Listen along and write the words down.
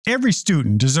Every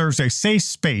student deserves a safe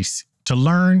space to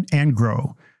learn and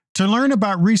grow. To learn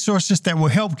about resources that will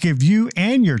help give you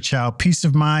and your child peace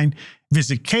of mind,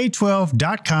 visit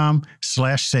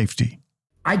k12.com/safety.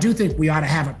 I do think we ought to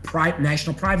have a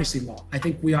national privacy law. I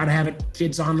think we ought to have a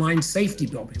kids online safety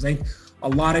bill, because I think a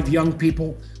lot of young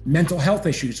people, mental health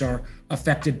issues are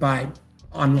affected by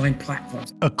online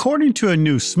platforms. According to a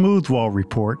new Smoothwall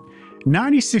report,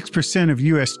 96% of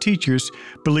U.S. teachers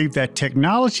believe that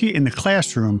technology in the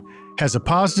classroom has a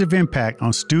positive impact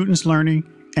on students' learning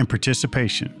and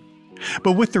participation.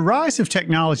 But with the rise of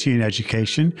technology in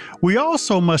education, we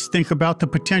also must think about the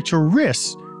potential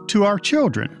risks to our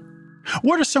children.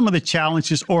 What are some of the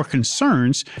challenges or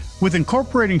concerns with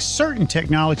incorporating certain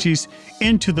technologies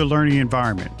into the learning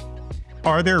environment?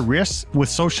 Are there risks with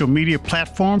social media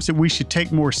platforms that we should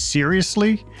take more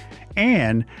seriously?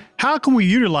 And how can we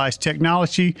utilize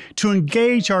technology to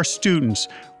engage our students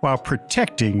while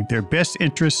protecting their best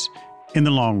interests in the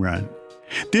long run?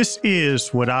 This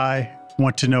is what I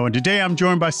want to know. And today I'm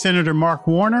joined by Senator Mark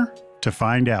Warner to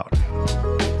find out.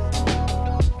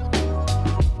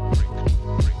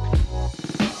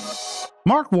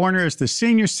 Mark Warner is the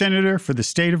senior senator for the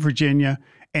state of Virginia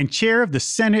and chair of the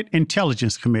Senate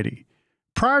Intelligence Committee.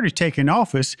 Prior to taking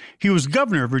office, he was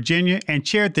governor of Virginia and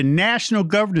chaired the National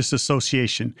Governors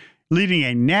Association, leading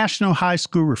a national high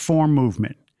school reform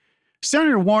movement.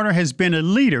 Senator Warner has been a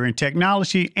leader in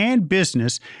technology and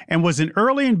business and was an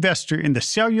early investor in the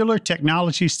cellular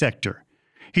technology sector.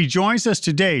 He joins us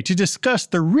today to discuss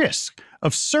the risks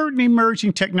of certain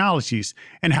emerging technologies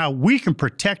and how we can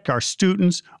protect our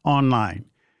students online.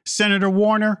 Senator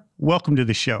Warner, welcome to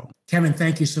the show. Kevin,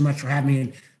 thank you so much for having me,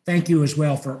 and thank you as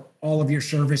well for all of your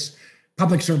service,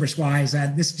 public service-wise.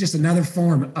 This is just another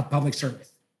form of public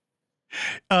service.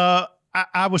 I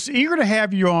was eager to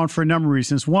have you on for a number of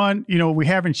reasons. One, we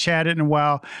haven't chatted in a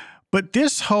while, but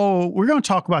we're going to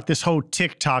talk about this whole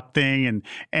TikTok thing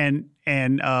and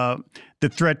the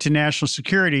threat to national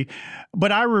security.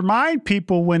 But I remind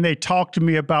people when they talk to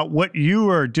me about what you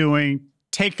are doing,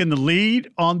 taking the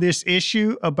lead on this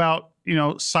issue about,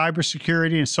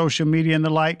 cybersecurity and social media and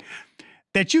the like,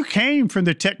 that you came from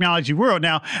the technology world.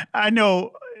 Now, I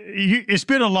know it's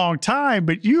been a long time,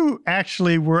 but you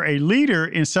actually were a leader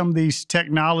in some of these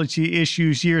technology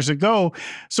issues years ago.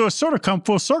 So it's sort of come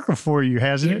full circle for you,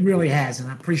 hasn't it? It really has. And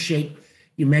I appreciate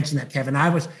you mentioned that, Kevin. I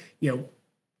was,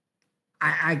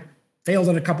 I failed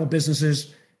at a couple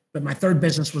businesses, but my third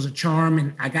business was a charm.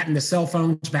 And I got into cell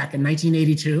phones back in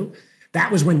 1982.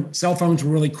 That was when cell phones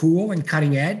were really cool and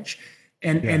cutting edge,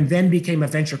 and then became a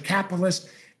venture capitalist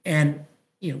and,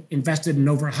 invested in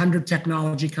over 100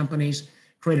 technology companies,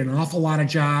 created an awful lot of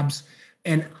jobs.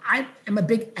 And I am a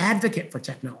big advocate for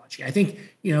technology. I think,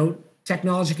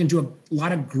 technology can do a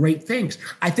lot of great things.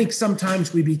 I think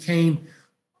sometimes we became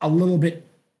a little bit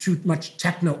too much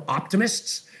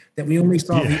techno-optimists, that we only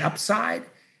saw the upside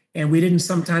and we didn't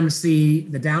sometimes see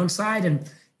the downside.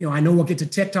 And, I know we'll get to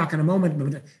TikTok in a moment, but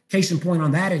the case in point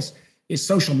on that is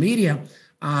social media.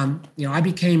 I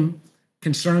became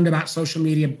concerned about social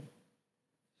media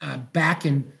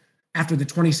after the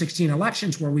 2016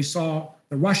 elections, where we saw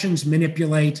the Russians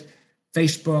manipulate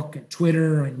Facebook and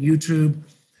Twitter and YouTube.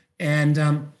 And,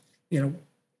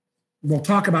 we'll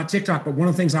talk about TikTok, but one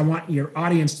of the things I want your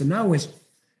audience to know is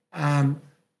I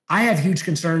have huge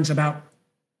concerns about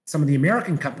some of the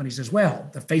American companies as well,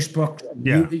 the Facebook,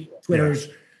 Twitters,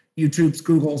 YouTubes,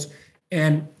 Googles.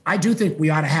 And I do think we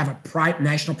ought to have a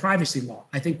national privacy law.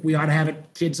 I think we ought to have a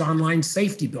kids online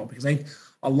safety bill, because I think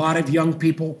a lot of young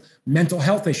people, mental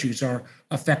health issues are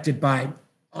affected by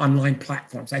online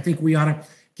platforms. I think we ought to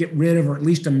get rid of, or at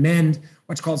least amend,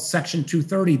 what's called Section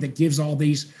 230, that gives all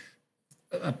these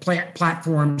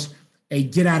platforms a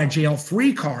get out of jail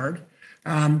free card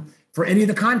for any of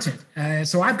the content.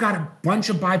 So I've got a bunch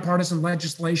of bipartisan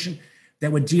legislation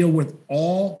that would deal with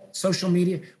all social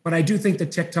media. But I do think the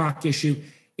TikTok issue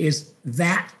is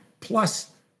that plus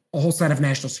a whole set of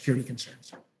national security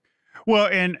concerns. Well,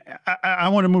 and I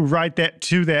want to move right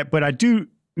to that, but I do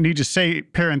need to say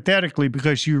parenthetically,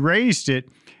 because you raised it,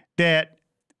 that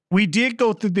we did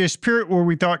go through this period where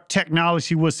we thought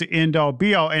technology was the end all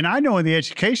be all. And I know in the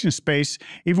education space,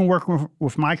 even working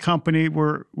with my company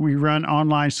where we run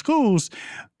online schools,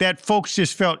 that folks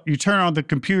just felt you turn on the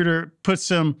computer, put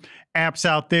some apps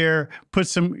out there, put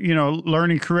some,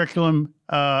 learning curriculum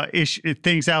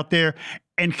things out there,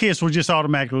 and kids will just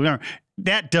automatically learn.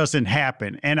 That doesn't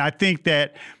happen. And I think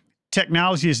that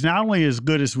technology is not only as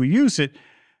good as we use it,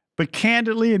 But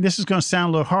candidly, and this is going to sound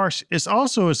a little harsh, it's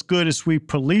also as good as we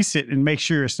police it and make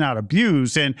sure it's not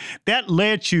abused. And that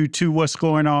led you to what's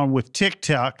going on with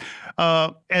TikTok.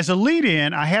 As a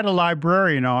lead-in, I had a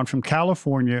librarian on from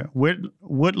California,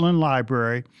 Woodland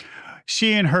Library.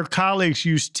 She and her colleagues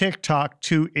use TikTok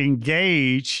to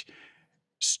engage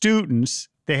students.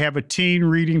 They have a teen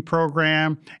reading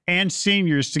program and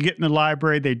seniors to get in the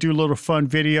library. They do little fun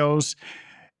videos.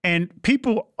 And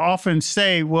people often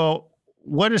say, well,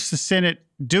 what is the Senate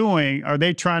doing? Are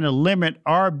they trying to limit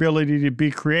our ability to be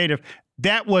creative?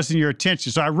 That wasn't your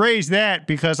intention. So I raised that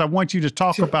because I want you to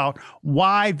talk about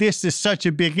why this is such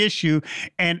a big issue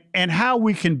and how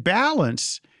we can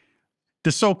balance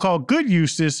the so-called good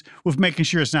uses with making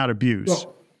sure it's not abused.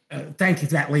 Well, thank you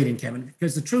for that lead-in, Kevin,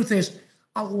 because the truth is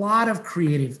a lot of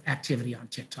creative activity on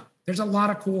TikTok. There's a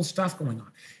lot of cool stuff going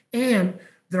on. And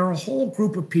there are a whole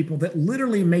group of people that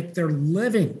literally make their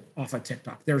living off of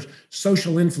TikTok. There's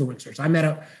social influencers. I met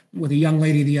up with a young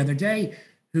lady the other day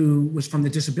who was from the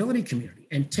disability community.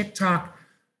 And TikTok,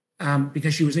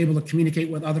 because she was able to communicate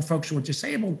with other folks who were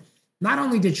disabled, not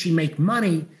only did she make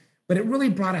money, but it really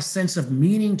brought a sense of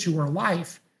meaning to her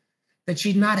life that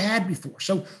she'd not had before.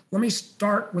 So let me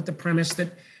start with the premise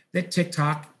that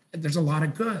TikTok, there's a lot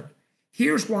of good.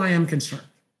 Here's why I'm concerned.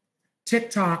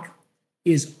 TikTok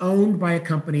is owned by a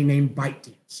company named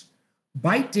ByteDance.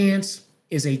 ByteDance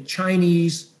is a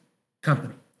Chinese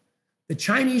company. The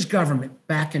Chinese government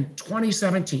back in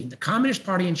 2017, the Communist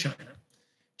Party in China,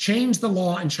 changed the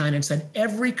law in China and said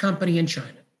every company in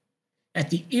China,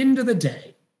 at the end of the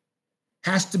day,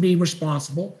 has to be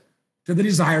responsible to the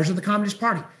desires of the Communist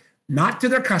Party, not to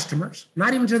their customers,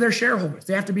 not even to their shareholders.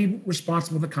 They have to be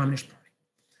responsible to the Communist Party.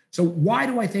 So why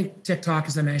do I think TikTok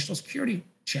is a national security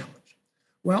challenge?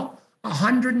 Well,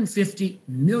 150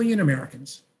 million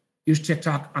Americans use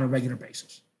TikTok on a regular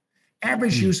basis.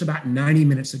 Average use about 90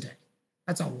 minutes a day.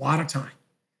 That's a lot of time.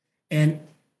 And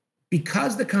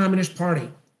because the Communist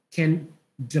Party can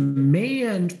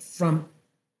demand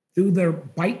through their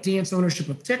ByteDance ownership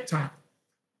of TikTok,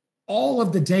 all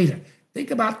of the data. Think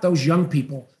about those young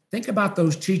people. Think about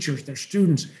those teachers, their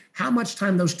students, how much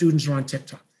time those students are on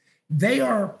TikTok. They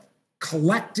are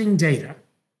collecting data.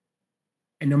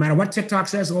 And no matter what TikTok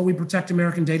says, oh, we protect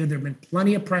American data, there have been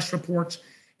plenty of press reports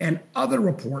and other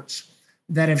reports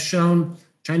that have shown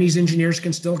Chinese engineers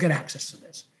can still get access to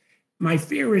this. My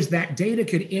fear is that data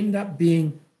could end up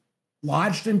being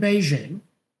lodged in Beijing.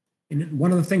 And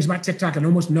one of the things about TikTok, it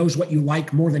almost knows what you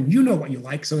like more than you know what you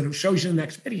like, so it shows you in the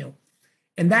next video.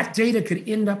 And that data could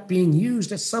end up being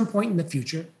used at some point in the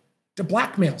future to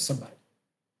blackmail somebody.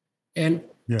 And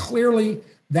clearly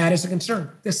that is a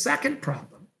concern. The second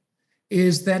problem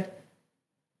is that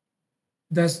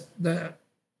the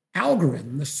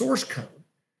algorithm, the source code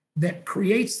that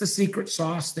creates the secret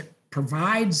sauce that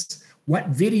provides what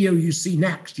video you see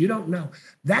next, you don't know,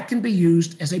 that can be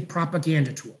used as a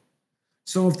propaganda tool.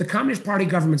 So if the Communist Party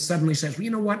government suddenly says, well,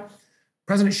 you know what,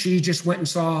 President Xi just went and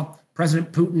saw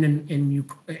President Putin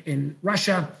in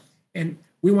Russia, and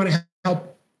we want to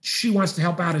help, Xi wants to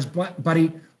help out his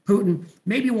buddy Putin,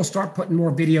 maybe we'll start putting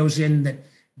more videos in that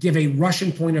give a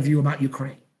Russian point of view about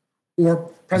Ukraine.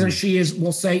 Or President Xi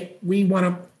will say, we want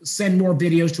to send more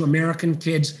videos to American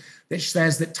kids that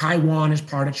says that Taiwan is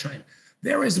part of China.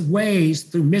 There is ways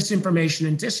through misinformation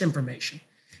and disinformation.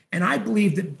 And I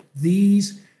believe that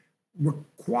these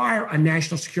require a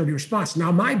national security response.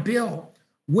 Now, my bill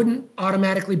wouldn't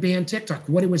automatically ban TikTok.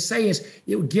 What it would say is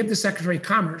it would give the Secretary of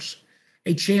Commerce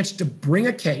a chance to bring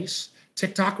a case.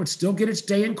 TikTok would still get its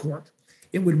day in court.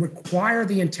 It would require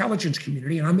the intelligence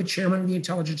community, and I'm the chairman of the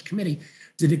intelligence committee,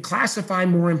 to declassify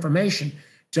more information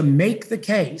to make the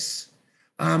case.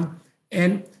 And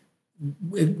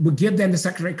it would give them the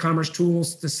Secretary of Commerce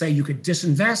tools to say you could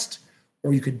disinvest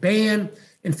or you could ban.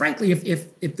 And frankly,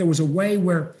 if there was a way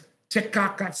where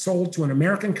TikTok got sold to an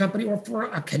American company or for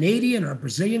a Canadian or a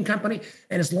Brazilian company,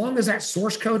 and as long as that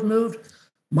source code moved,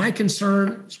 my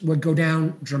concerns would go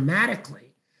down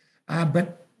dramatically.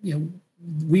 But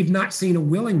we've not seen a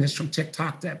willingness from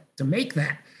TikTok to make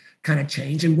that kind of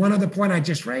change. And one other point I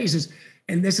just raised is,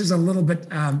 and this is a little bit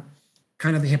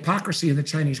kind of the hypocrisy of the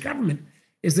Chinese government,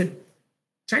 is that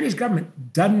Chinese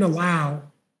government doesn't allow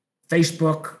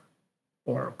Facebook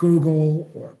or Google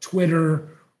or Twitter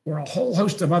or a whole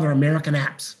host of other American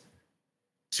apps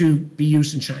to be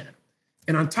used in China.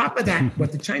 And on top of that,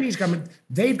 what the Chinese government,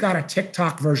 they've got a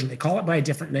TikTok version. They call it by a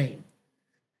different name.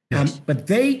 But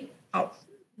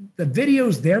the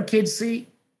videos their kids see,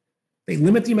 they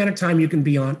limit the amount of time you can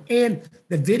be on. And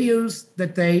the videos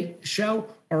that they show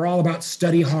are all about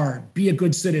study hard, be a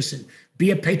good citizen, be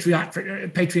a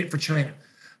patriot for China.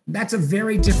 That's a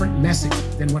very different message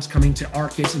than what's coming to our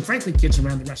kids and frankly, kids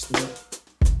around the rest of the world.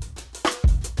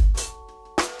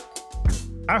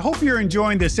 I hope you're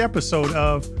enjoying this episode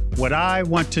of What I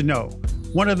Want to Know,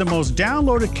 one of the most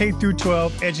downloaded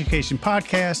K-12 education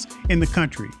podcasts in the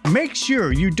country. Make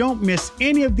sure you don't miss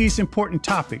any of these important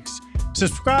topics.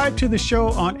 Subscribe to the show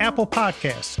on Apple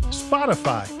Podcasts,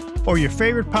 Spotify, or your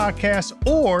favorite podcast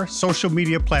or social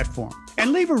media platform.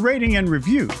 And leave a rating and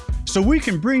review so we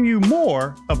can bring you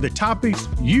more of the topics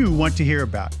you want to hear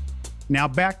about. Now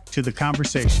back to the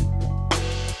conversation.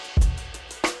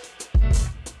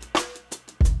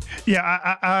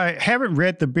 Yeah, I haven't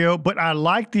read the bill, but I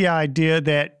like the idea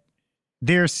that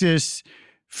there's this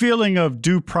feeling of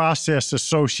due process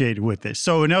associated with it.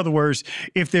 So in other words,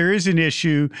 if there is an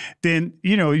issue, then,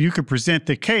 you could present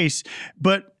the case.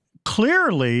 But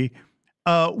clearly,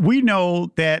 we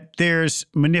know that there's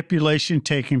manipulation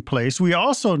taking place. We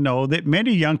also know that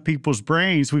many young people's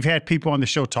brains, we've had people on the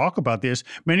show talk about this,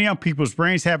 many young people's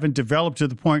brains haven't developed to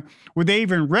the point where they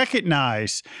even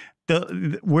recognize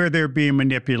where they're being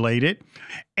manipulated.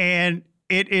 And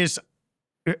it is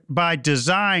by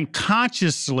design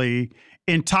consciously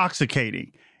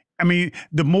intoxicating. I mean,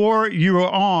 the more you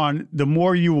are on, the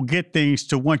more you will get things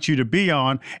to want you to be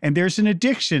on. And there's an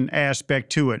addiction aspect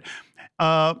to it.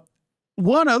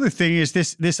 One other thing is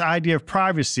this idea of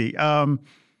privacy.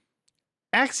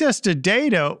 Access to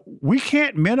data, we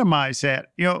can't minimize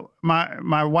that.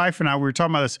 My wife and I were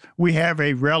talking about this. We have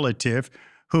a relative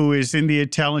who is in the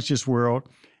intelligence world,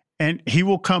 and he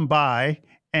will come by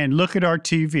and look at our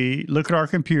TV, look at our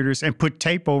computers, and put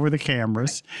tape over the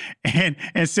cameras and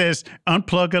says,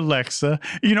 unplug Alexa.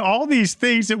 All these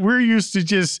things that we're used to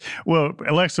just,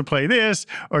 Alexa, play this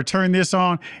or turn this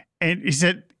on. And he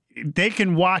said, they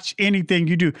can watch anything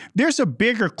you do. There's a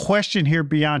bigger question here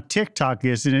beyond TikTok,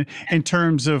 isn't it, in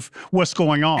terms of what's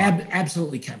going on?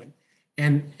 Absolutely, Kevin.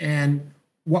 And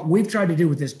what we've tried to do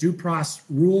with this due process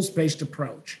rules-based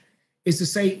approach is to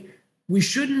say we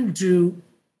shouldn't do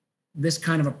this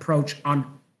kind of approach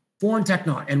on foreign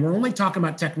technology. And we're only talking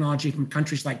about technology from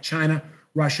countries like China,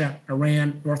 Russia,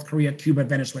 Iran, North Korea, Cuba,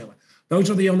 Venezuela. Those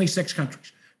are the only 6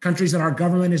 countries that our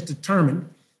government has determined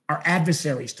are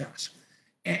adversaries to us.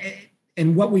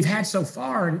 And what we've had so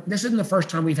far, and this isn't the first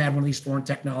time we've had one of these foreign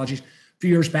technologies. A few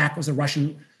years back was a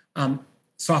Russian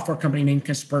software company named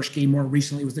Kaspersky. More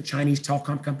recently was the Chinese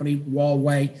telecom company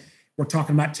Huawei. We're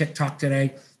talking about TikTok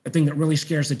today. The thing that really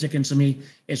scares the dickens of me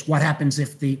is what happens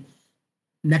if the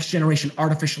next generation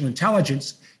artificial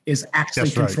intelligence is actually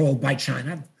controlled by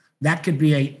China. That could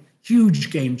be a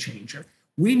huge game changer.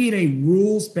 We need a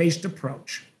rules-based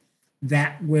approach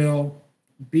that will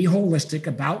be holistic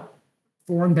about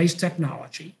foreign-based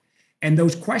technology. And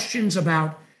those questions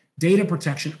about data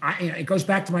protection, it goes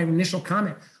back to my initial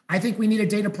comment. I think we need a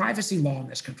data privacy law in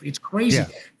this country. It's crazy,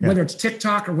 whether it's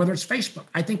TikTok or whether it's Facebook.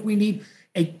 I think we need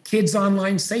a kids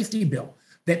online safety bill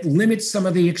that limits some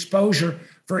of the exposure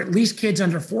for at least kids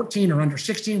under 14 or under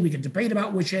 16. We can debate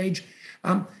about which age.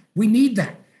 We need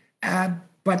that.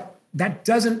 But that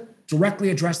doesn't directly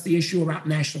address the issue about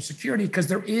national security, because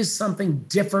there is something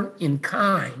different in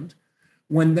kind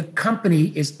when the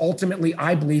company is ultimately,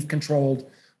 I believe, controlled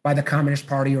by the Communist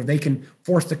Party, or they can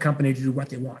force the company to do what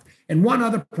they want. And one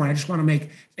other point I just want to make,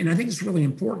 and I think it's really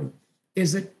important,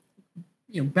 is that,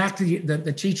 back to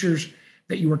the teachers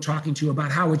that you were talking to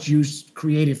about how it's used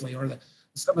creatively, or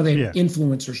some of the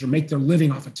influencers who make their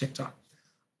living off of TikTok.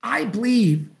 I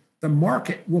believe the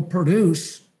market will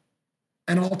produce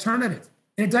an alternative.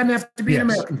 And it doesn't have to be an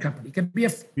American company. It could be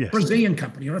a Brazilian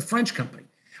company or a French company.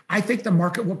 I think the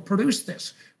market will produce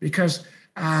this because,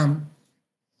 and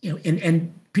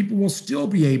people will still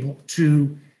be able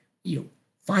to,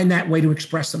 find that way to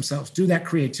express themselves, do that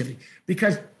creativity.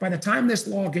 Because by the time this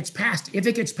law gets passed, if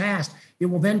it gets passed, it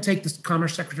will then take the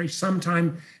Commerce Secretary some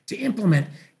time to implement.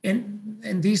 And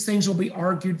these things will be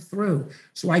argued through.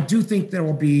 So I do think there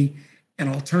will be an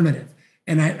alternative.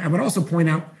 And I would also point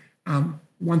out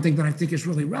one thing that I think is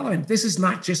really relevant. This is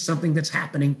not just something that's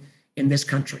happening in this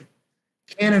country.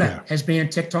 Canada has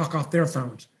banned TikTok off their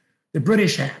phones. The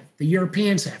British have. The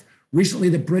Europeans have. Recently,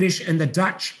 the British and the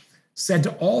Dutch said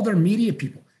to all their media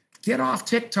people, get off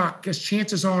TikTok because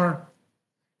chances are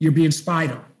you're being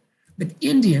spied on. The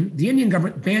Indian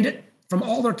government banned it from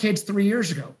all their kids 3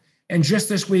 years ago. And just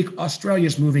this week, Australia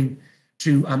is moving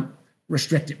to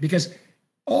restrict it, because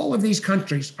all of these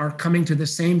countries are coming to the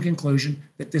same conclusion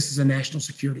that this is a national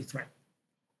security threat.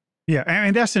 Yeah, I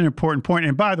mean, that's an important point.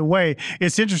 And by the way,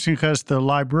 it's interesting because the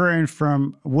librarian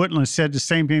from Woodland said the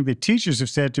same thing that teachers have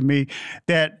said to me,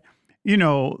 that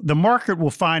the market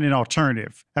will find an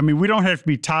alternative. I mean, we don't have to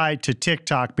be tied to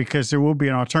TikTok because there will be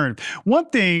an alternative. One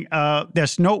thing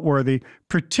that's noteworthy,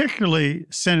 particularly,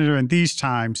 Senator, in these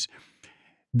times,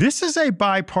 this is a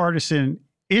bipartisan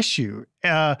issue.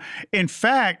 In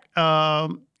fact,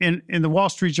 in the Wall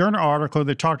Street Journal article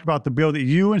that talked about the bill that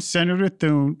you and Senator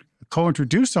Thune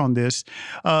co-introduced on this,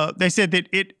 they said that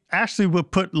it actually would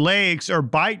put legs or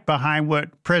bite behind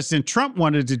what President Trump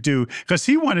wanted to do because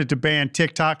he wanted to ban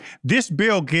TikTok. This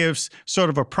bill gives sort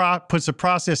of puts a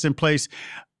process in place.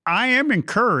 I am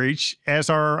encouraged, as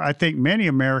are, I think, many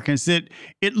Americans, that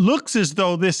it looks as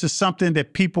though this is something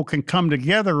that people can come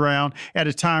together around at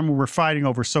a time when we're fighting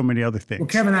over so many other things. Well,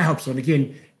 Kevin, I hope so. And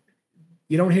again,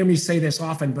 you don't hear me say this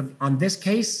often, but on this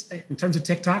case, in terms of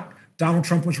TikTok, Donald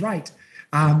Trump was right.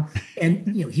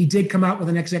 And he did come out with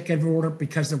an executive order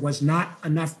because there was not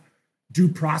enough due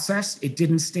process. It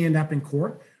didn't stand up in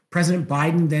court. President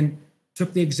Biden then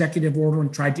took the executive order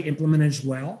and tried to implement it as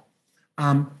well.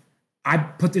 I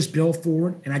put this bill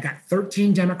forward and I got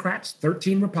 13 Democrats,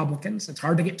 13 Republicans. It's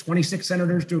hard to get 26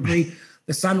 senators to agree.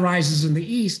 The sun rises in the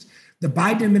East. The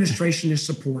Biden administration is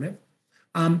supportive.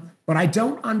 But I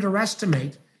don't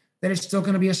underestimate that it's still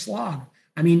going to be a slog.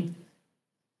 I mean,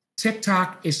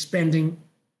 TikTok is spending,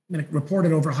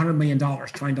 reported over $100 million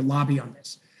trying to lobby on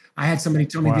this. I had somebody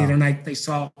tell me the other night they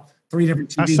saw 3 different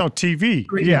TV. I saw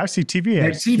TV. I see TV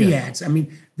ads. TV ads. I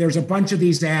mean, there's a bunch of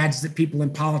these ads that people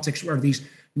in politics, or these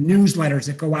newsletters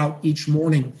that go out each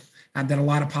morning that a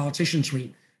lot of politicians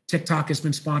read. TikTok has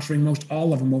been sponsoring most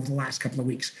all of them over the last couple of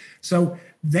weeks. So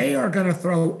they are going to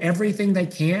throw everything they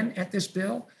can at this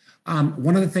bill.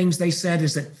 One of the things they said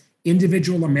is that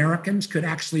individual Americans could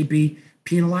actually be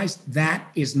penalized.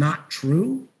 That is not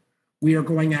true. We are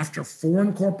going after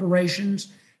foreign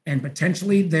corporations and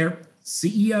potentially their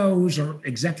CEOs or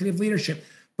executive leadership,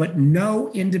 but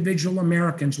no individual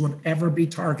Americans would ever be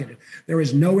targeted. There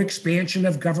is no expansion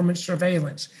of government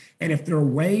surveillance. And if there are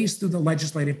ways through the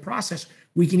legislative process,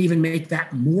 we can even make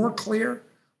that more clear.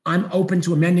 I'm open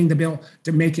to amending the bill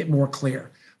to make it more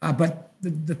clear. But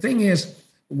the thing is,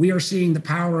 we are seeing the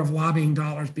power of lobbying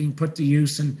dollars being put to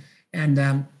use. And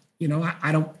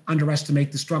I don't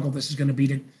underestimate the struggle this is going to be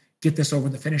to get this over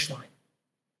the finish line.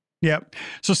 Yeah.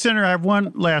 So, Senator, I have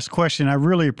one last question. I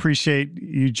really appreciate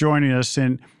you joining us.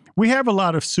 And we have a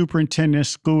lot of superintendents,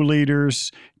 school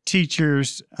leaders,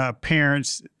 teachers,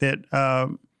 parents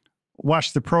that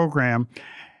watch the program.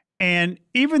 And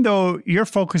even though your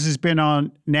focus has been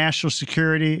on national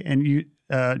security and you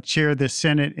chair the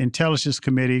Senate Intelligence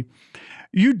Committee,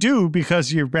 you do, because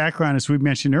of your background, as we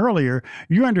mentioned earlier,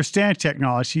 you understand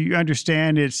technology, you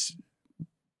understand its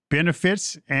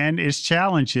benefits and its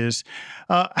challenges.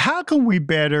 How can we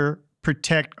better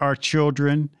protect our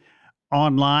children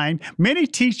online? Many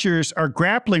teachers are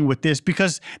grappling with this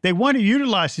because they want to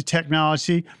utilize the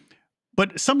technology,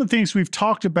 but some of the things we've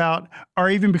talked about are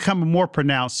even becoming more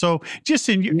pronounced. So just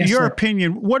in your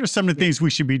opinion, what are some of the things we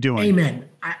should be doing? Amen.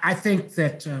 I think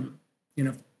that,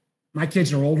 my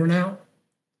kids are older now.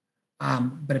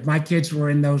 But if my kids were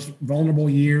in those vulnerable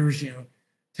years,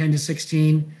 10 to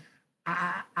 16,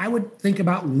 I would think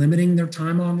about limiting their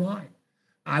time online.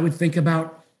 I would think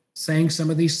about saying some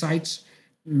of these sites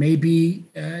may be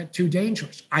too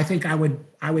dangerous. I think I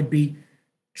would be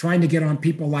trying to get on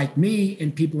people like me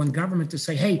and people in government to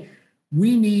say, hey,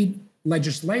 we need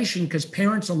legislation because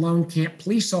parents alone can't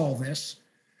police all this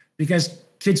because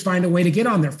kids find a way to get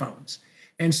on their phones.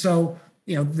 And so,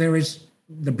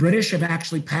 the British have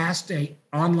actually passed a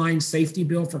online safety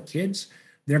bill for kids.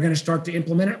 They're going to start to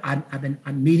implement it.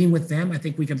 I'm meeting with them. I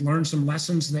think we could learn some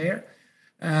lessons there.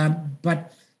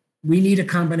 But we need a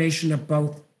combination of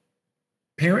both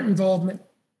parent involvement,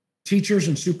 teachers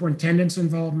and superintendents'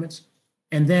 involvements,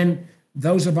 and then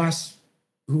those of us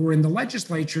who are in the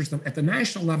legislatures at the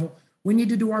national level, we need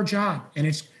to do our job. And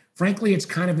it's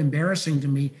kind of embarrassing to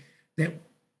me that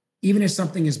even as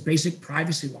something as basic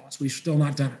privacy laws, we've still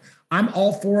not done it. I'm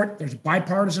all for it. There's a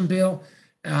bipartisan bill.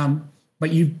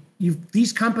 But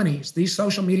these companies, these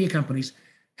social media companies,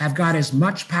 have got as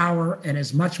much power and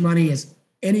as much money as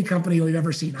any company we've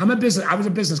ever seen. I was a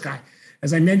business guy.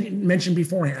 As I mentioned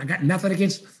beforehand, I got nothing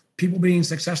against people being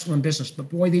successful in business, but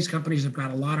boy, these companies have got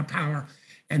a lot of power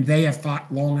and they have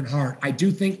fought long and hard. I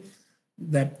do think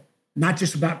that not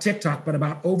just about TikTok, but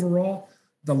about overall,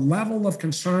 the level of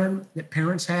concern that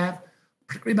parents have,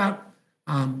 particularly about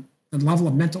the level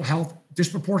of mental health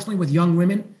disproportionately with young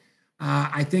women,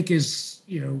 I think is,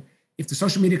 if the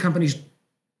social media companies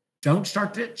don't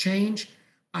start to change,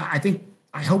 I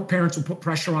hope parents will put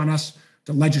pressure on us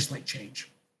to legislate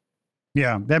change.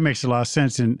 Yeah, that makes a lot of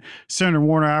sense. And Senator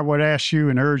Warner, I would ask you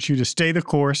and urge you to stay the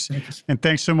course. And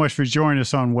thanks so much for joining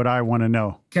us on What I Want to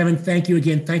Know. Kevin, thank you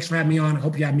again. Thanks for having me on. I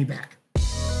hope you have me back.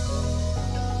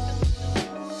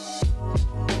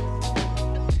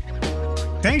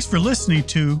 Thanks for listening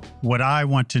to What I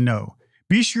Want to Know.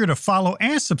 Be sure to follow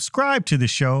and subscribe to the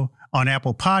show on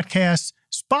Apple Podcasts,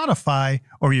 Spotify,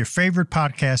 or your favorite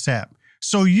podcast app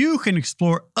so you can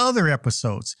explore other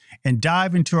episodes and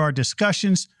dive into our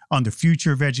discussions on the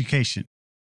future of education.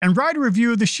 And write a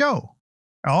review of the show.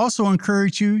 I also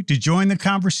encourage you to join the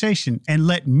conversation and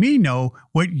let me know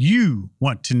what you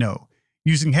want to know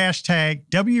using hashtag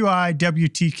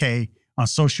WIWTK on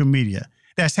social media.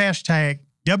 That's hashtag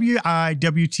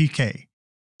WIWTK.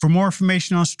 For more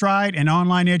information on Stride and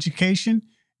online education,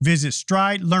 visit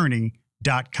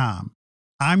stridelearning.com.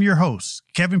 I'm your host,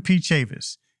 Kevin P.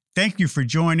 Chavous. Thank you for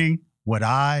joining What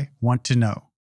I Want to Know.